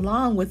comes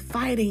along with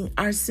fighting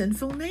our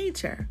sinful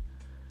nature.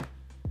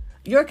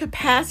 Your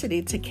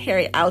capacity to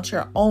carry out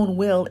your own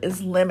will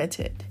is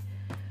limited.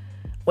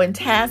 When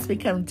tasks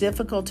become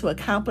difficult to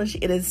accomplish,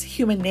 it is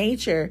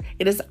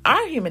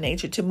our human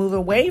nature to move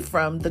away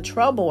from the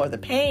trouble or the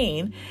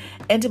pain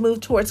and to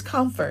move towards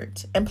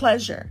comfort and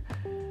pleasure.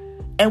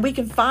 And we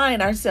can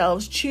find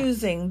ourselves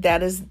choosing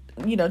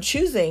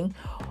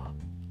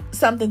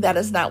something that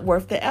is not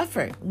worth the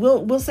effort.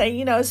 We'll say,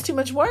 it's too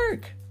much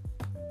work.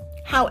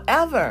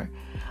 However,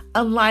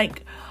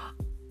 unlike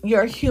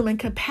your human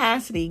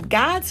capacity,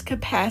 God's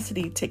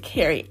capacity to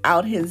carry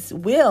out his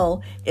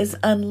will is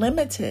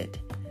unlimited.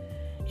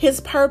 His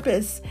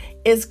purpose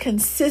is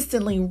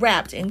consistently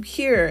wrapped in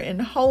pure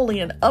and holy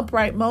and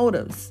upright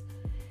motives.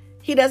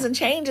 He doesn't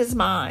change his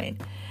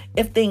mind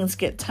if things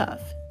get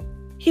tough.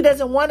 He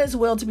doesn't want his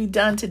will to be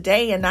done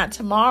today and not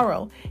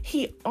tomorrow.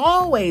 He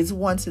always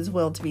wants his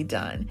will to be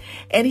done.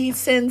 And he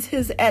sends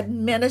his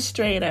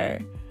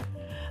administrator,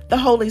 the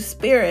Holy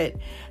Spirit,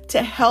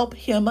 to help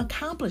him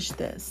accomplish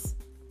this.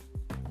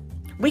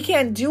 We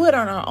can't do it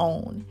on our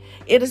own.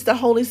 It is the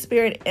Holy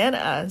Spirit in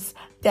us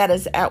that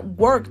is at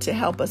work to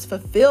help us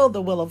fulfill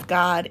the will of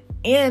God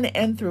in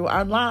and through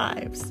our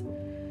lives.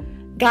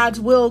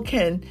 God's will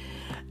can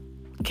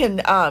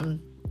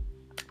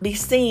be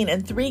seen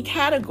in three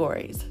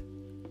categories.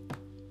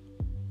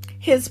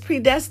 His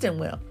predestined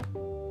will.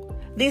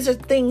 These are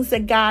things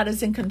that God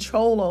is in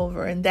control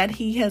over and that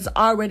he has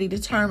already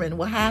determined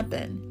will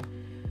happen.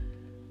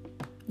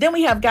 Then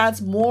we have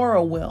God's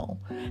moral will,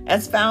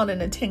 as found in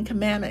the Ten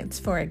Commandments,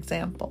 for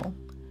example.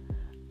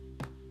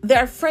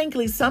 there are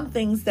frankly some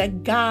things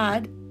that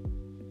God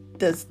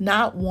does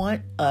not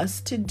want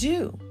us to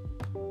do.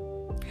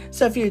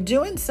 So if you're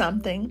doing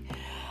something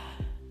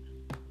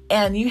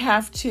and you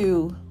have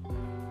to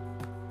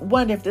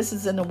wonder if this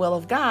is in the will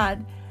of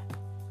God,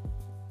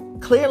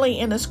 clearly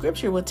in the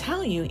scripture will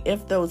tell you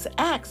if those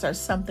acts are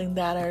something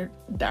that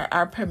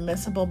are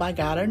permissible by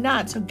God or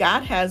not. So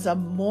God has a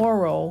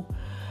moral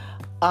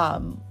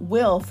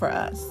will for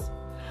us.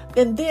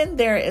 Then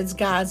there is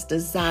God's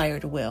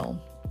desired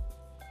will.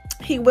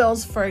 He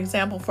wills, for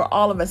example, for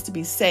all of us to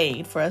be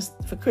saved, for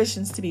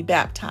Christians to be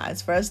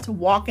baptized, for us to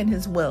walk in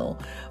his will,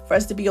 for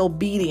us to be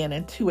obedient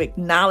and to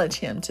acknowledge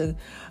him, to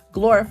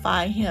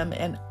glorify him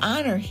and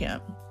honor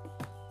him.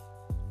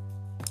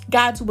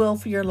 God's will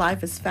for your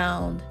life is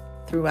found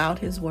throughout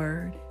his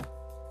word.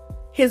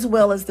 His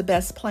will is the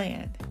best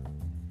plan.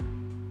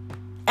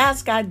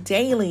 Ask God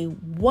daily,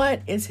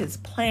 what is his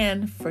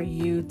plan for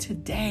you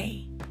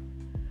today?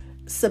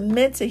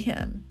 Submit to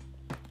him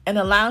and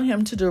allow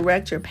him to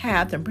direct your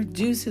path and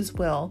produce his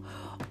will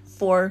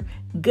for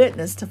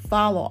goodness to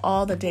follow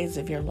all the days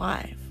of your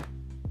life.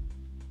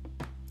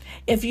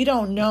 If you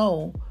don't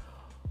know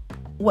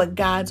what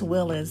God's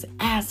will is,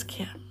 ask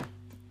him.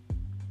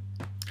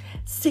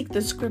 Seek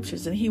the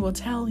scriptures and he will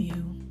tell you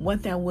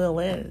what that will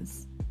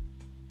is.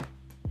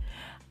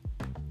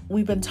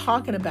 We've been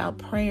talking about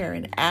prayer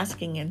and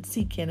asking and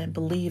seeking and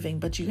believing,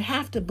 but you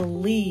have to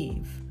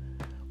believe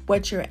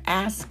what you're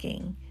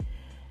asking,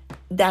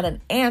 that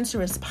an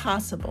answer is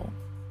possible.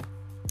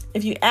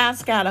 If you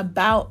ask God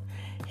about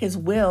his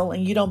will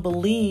and you don't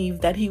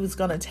believe that he was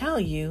going to tell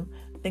you,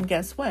 then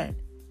guess what?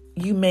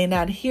 You may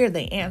not hear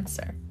the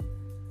answer.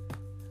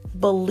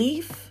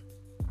 Belief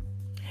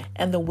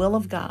and the will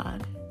of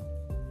God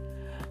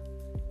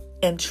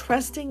and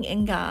trusting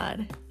in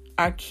God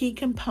are key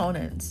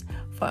components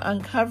for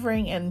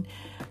uncovering and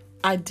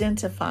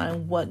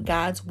identifying what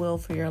God's will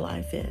for your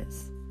life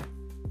is.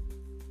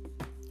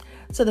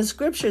 So the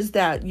scriptures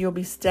that you'll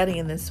be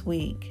studying this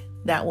week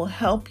that will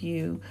help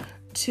you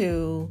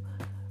to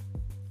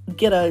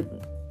get a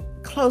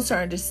closer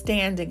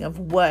understanding of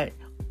what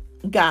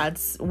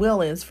God's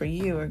will is for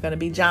you are going to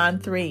be John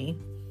 3,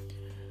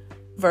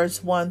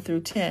 verse 1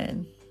 through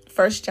 10.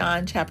 1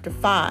 John chapter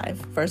 5,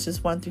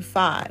 verses 1 through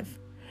 5.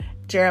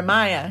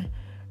 Jeremiah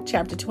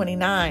chapter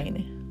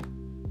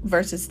 29,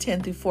 verses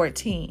 10 through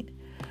 14.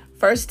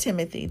 1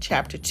 Timothy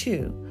chapter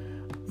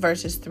 2,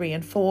 verses 3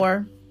 and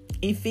 4.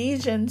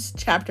 Ephesians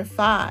chapter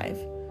 5,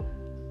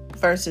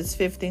 verses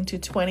 15 to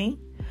 20.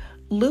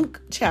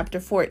 Luke chapter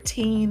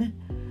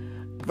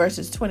 14,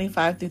 verses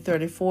 25 through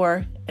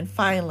 34. And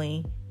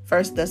finally,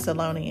 1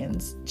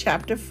 Thessalonians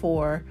chapter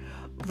 4,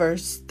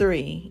 verse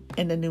 3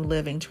 in the New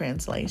Living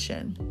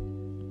Translation.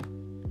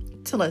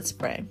 So let's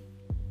pray.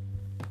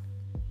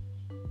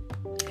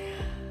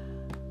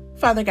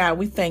 Father God,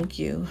 we thank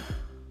you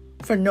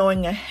for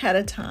knowing ahead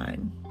of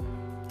time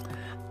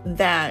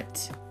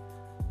that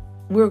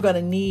we're going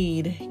to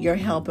need your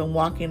help in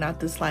walking out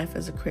this life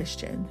as a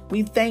Christian.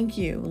 We thank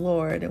you,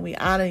 Lord, and we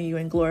honor you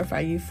and glorify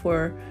you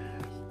for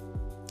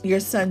your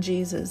Son,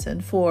 Jesus,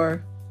 and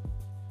for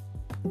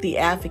the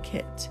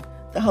advocate,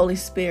 the Holy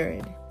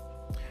Spirit,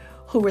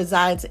 who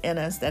resides in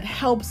us that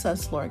helps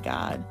us, Lord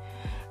God,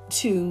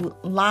 to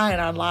line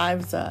our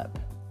lives up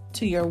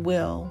to your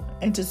will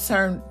and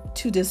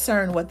to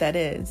discern what that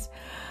is.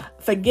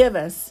 Forgive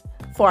us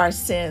for our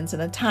sins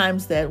and the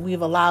times that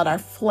we've allowed our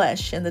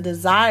flesh and the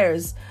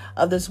desires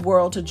of this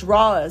world to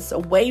draw us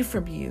away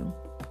from you.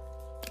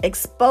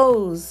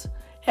 Expose,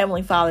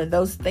 Heavenly Father,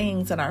 those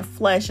things in our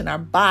flesh and our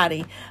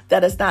body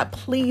that is not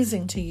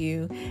pleasing to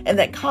you and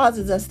that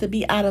causes us to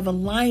be out of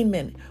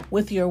alignment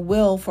with your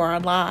will for our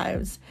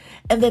lives.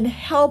 And then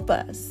help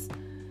us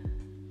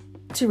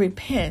to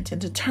repent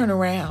and to turn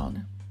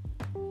around.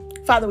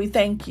 Father, we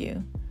thank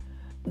you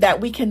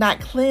that we cannot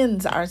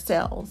cleanse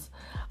ourselves,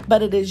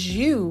 but it is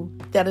you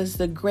that is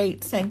the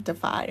great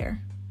sanctifier.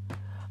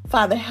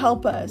 Father,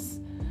 help us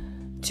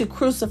to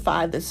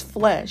crucify this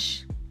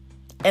flesh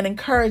and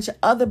encourage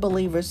other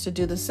believers to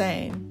do the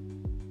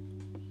same.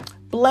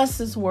 Bless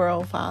this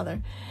world,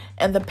 Father,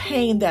 and the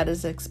pain that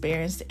is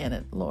experienced in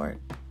it, Lord.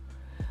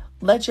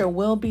 Let your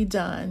will be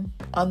done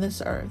on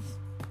this earth.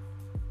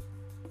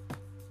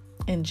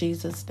 In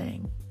Jesus'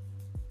 name,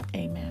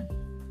 amen.